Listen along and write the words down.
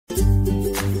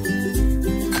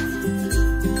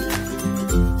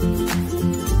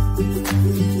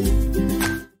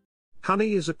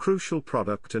Honey is a crucial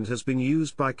product and has been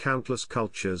used by countless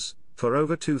cultures, for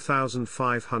over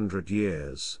 2,500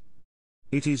 years.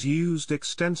 It is used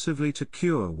extensively to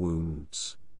cure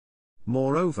wounds.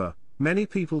 Moreover, many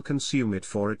people consume it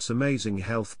for its amazing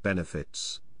health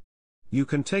benefits. You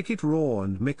can take it raw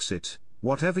and mix it,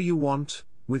 whatever you want,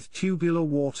 with tubular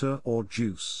water or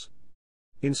juice.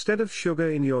 Instead of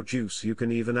sugar in your juice, you can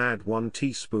even add 1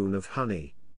 teaspoon of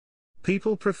honey.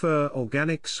 People prefer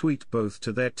organic sweet both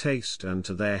to their taste and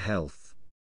to their health.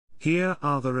 Here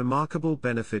are the remarkable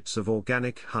benefits of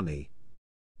organic honey.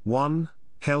 1.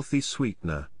 Healthy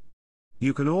sweetener.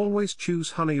 You can always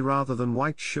choose honey rather than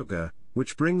white sugar,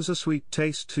 which brings a sweet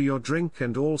taste to your drink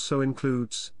and also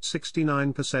includes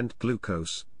 69%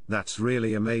 glucose. That's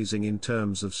really amazing in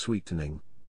terms of sweetening.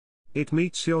 It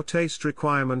meets your taste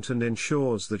requirement and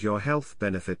ensures that your health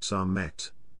benefits are met.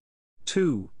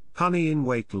 2. Honey in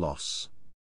weight loss.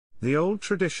 The old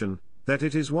tradition, that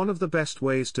it is one of the best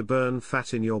ways to burn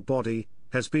fat in your body,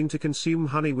 has been to consume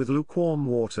honey with lukewarm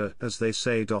water, as they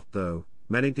say. Though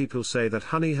many people say that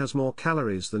honey has more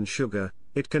calories than sugar,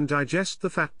 it can digest the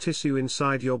fat tissue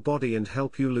inside your body and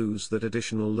help you lose that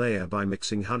additional layer by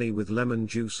mixing honey with lemon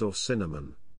juice or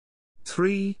cinnamon.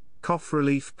 3. Cough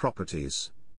relief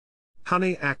properties.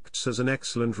 Honey acts as an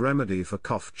excellent remedy for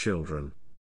cough children.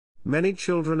 Many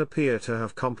children appear to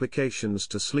have complications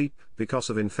to sleep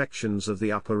because of infections of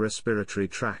the upper respiratory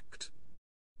tract.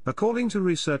 According to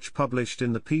research published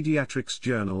in the pediatrics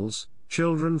journals,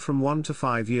 children from 1 to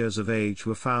 5 years of age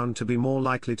were found to be more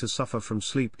likely to suffer from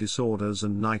sleep disorders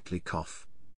and nightly cough.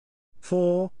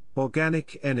 4.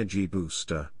 Organic energy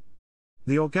booster.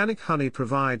 The organic honey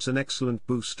provides an excellent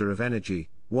booster of energy.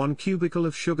 1 cubicle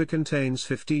of sugar contains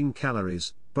 15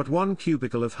 calories, but 1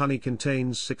 cubicle of honey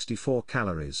contains 64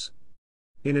 calories.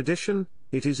 In addition,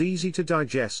 it is easy to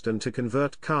digest and to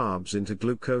convert carbs into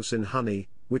glucose in honey,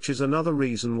 which is another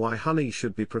reason why honey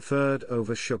should be preferred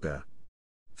over sugar.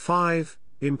 5.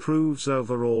 Improves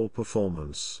overall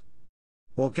performance.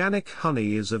 Organic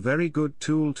honey is a very good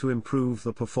tool to improve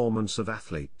the performance of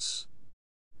athletes.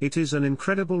 It is an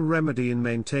incredible remedy in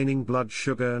maintaining blood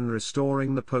sugar and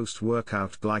restoring the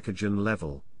post-workout glycogen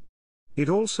level. It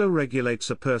also regulates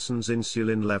a person's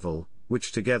insulin level,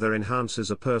 which together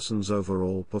enhances a person's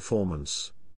overall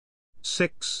performance.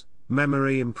 6.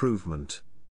 Memory improvement.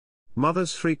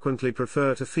 Mothers frequently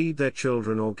prefer to feed their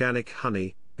children organic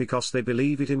honey, because they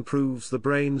believe it improves the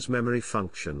brain's memory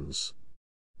functions.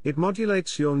 It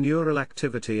modulates your neural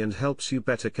activity and helps you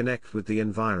better connect with the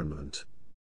environment.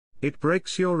 It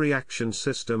breaks your reaction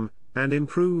system, and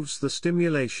improves the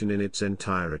stimulation in its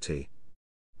entirety.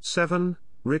 7.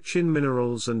 Rich in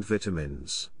minerals and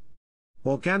vitamins.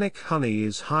 Organic honey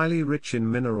is highly rich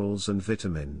in minerals and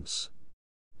vitamins.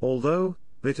 Although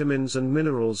vitamins and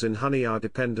minerals in honey are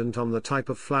dependent on the type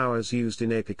of flowers used in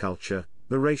apiculture,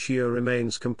 the ratio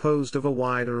remains composed of a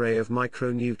wide array of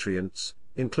micronutrients,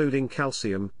 including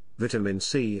calcium, vitamin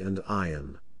C and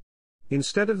iron.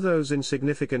 Instead of those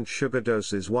insignificant sugar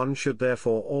doses, one should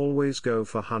therefore always go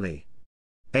for honey.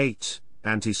 8.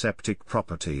 Antiseptic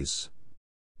properties.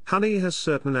 Honey has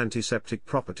certain antiseptic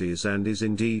properties and is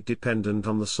indeed dependent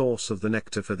on the source of the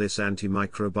nectar for this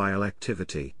antimicrobial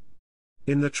activity.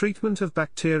 In the treatment of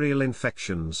bacterial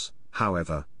infections,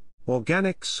 however,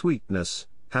 organic sweetness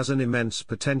has an immense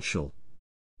potential.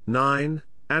 9.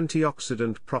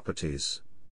 Antioxidant properties.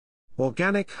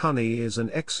 Organic honey is an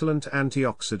excellent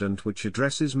antioxidant which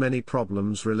addresses many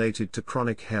problems related to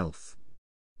chronic health.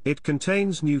 It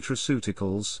contains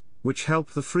nutraceuticals, which help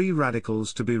the free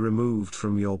radicals to be removed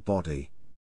from your body.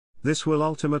 This will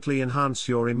ultimately enhance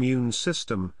your immune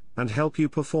system, and help you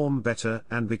perform better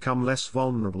and become less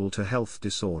vulnerable to health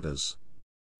disorders.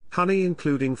 Honey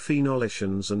including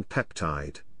phenolicians and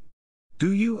peptide.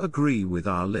 Do you agree with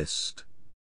our list?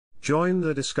 Join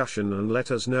the discussion and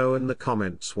let us know in the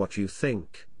comments what you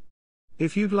think.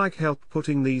 If you'd like help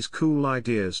putting these cool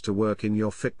ideas to work in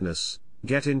your fitness,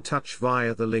 get in touch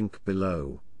via the link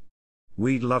below.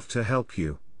 We'd love to help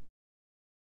you.